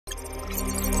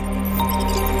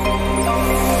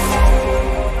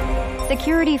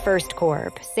Security First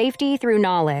Corp. Safety through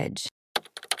knowledge.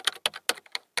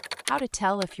 How to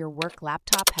tell if your work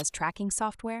laptop has tracking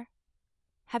software?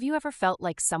 Have you ever felt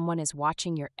like someone is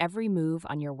watching your every move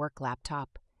on your work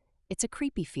laptop? It's a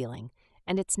creepy feeling,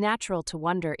 and it's natural to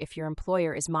wonder if your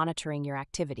employer is monitoring your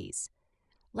activities.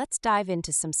 Let's dive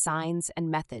into some signs and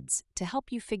methods to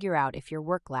help you figure out if your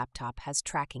work laptop has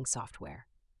tracking software.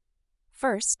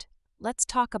 First, let's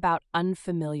talk about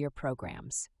unfamiliar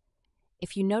programs.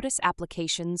 If you notice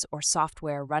applications or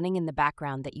software running in the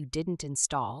background that you didn't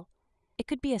install, it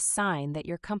could be a sign that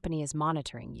your company is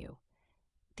monitoring you.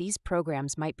 These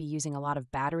programs might be using a lot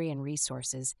of battery and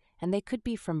resources, and they could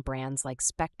be from brands like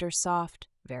SpectreSoft,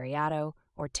 Veriato,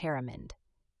 or Terramind.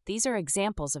 These are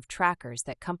examples of trackers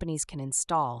that companies can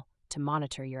install to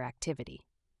monitor your activity.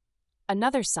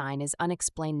 Another sign is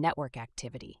unexplained network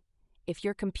activity. If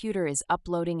your computer is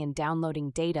uploading and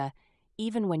downloading data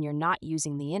even when you're not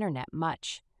using the internet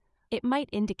much, it might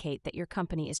indicate that your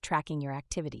company is tracking your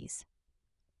activities.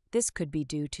 This could be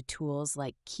due to tools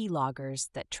like keyloggers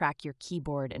that track your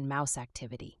keyboard and mouse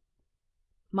activity.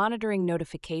 Monitoring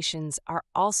notifications are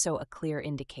also a clear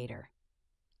indicator.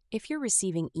 If you're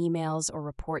receiving emails or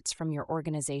reports from your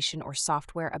organization or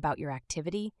software about your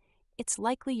activity, it's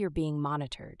likely you're being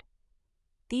monitored.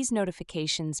 These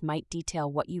notifications might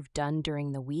detail what you've done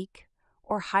during the week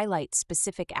or highlight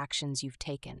specific actions you've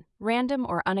taken. Random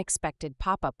or unexpected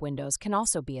pop-up windows can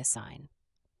also be a sign.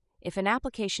 If an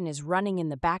application is running in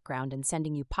the background and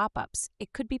sending you pop-ups,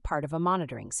 it could be part of a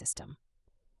monitoring system.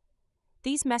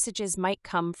 These messages might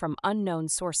come from unknown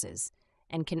sources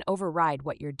and can override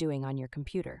what you're doing on your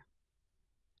computer.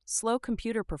 Slow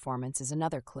computer performance is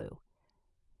another clue.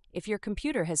 If your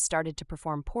computer has started to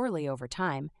perform poorly over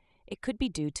time, it could be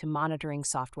due to monitoring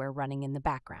software running in the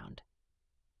background.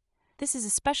 This is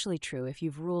especially true if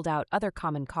you've ruled out other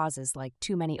common causes like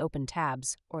too many open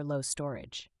tabs or low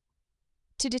storage.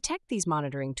 To detect these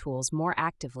monitoring tools more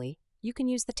actively, you can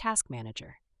use the Task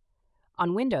Manager.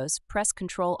 On Windows, press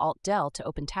Ctrl-Alt-Del to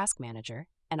open Task Manager,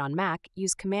 and on Mac,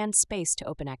 use Command-Space to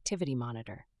open Activity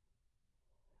Monitor.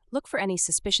 Look for any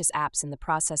suspicious apps in the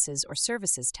Processes or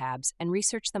Services tabs and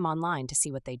research them online to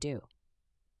see what they do.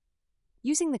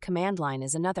 Using the command line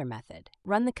is another method.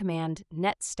 Run the command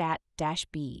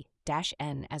netstat-b-n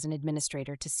as an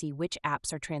administrator to see which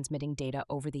apps are transmitting data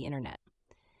over the internet.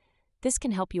 This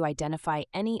can help you identify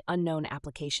any unknown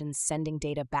applications sending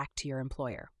data back to your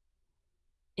employer.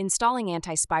 Installing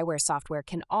anti-spyware software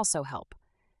can also help,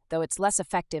 though it's less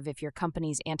effective if your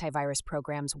company's antivirus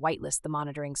programs whitelist the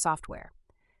monitoring software.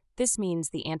 This means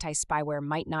the anti-spyware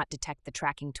might not detect the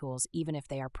tracking tools even if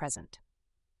they are present.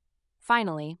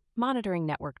 Finally, monitoring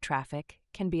network traffic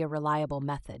can be a reliable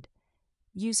method.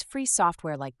 Use free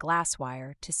software like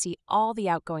Glasswire to see all the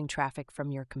outgoing traffic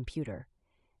from your computer.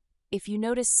 If you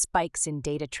notice spikes in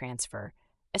data transfer,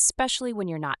 especially when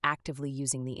you're not actively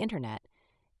using the internet,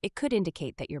 it could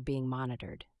indicate that you're being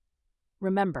monitored.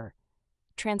 Remember,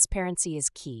 transparency is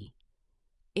key.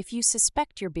 If you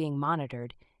suspect you're being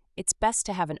monitored, it's best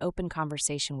to have an open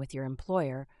conversation with your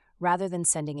employer rather than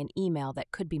sending an email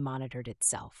that could be monitored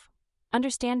itself.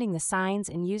 Understanding the signs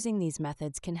and using these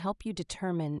methods can help you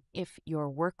determine if your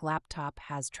work laptop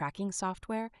has tracking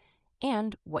software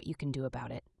and what you can do about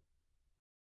it.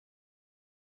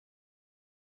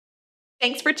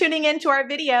 Thanks for tuning in to our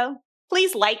video.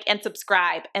 Please like and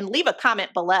subscribe and leave a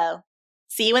comment below.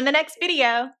 See you in the next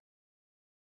video.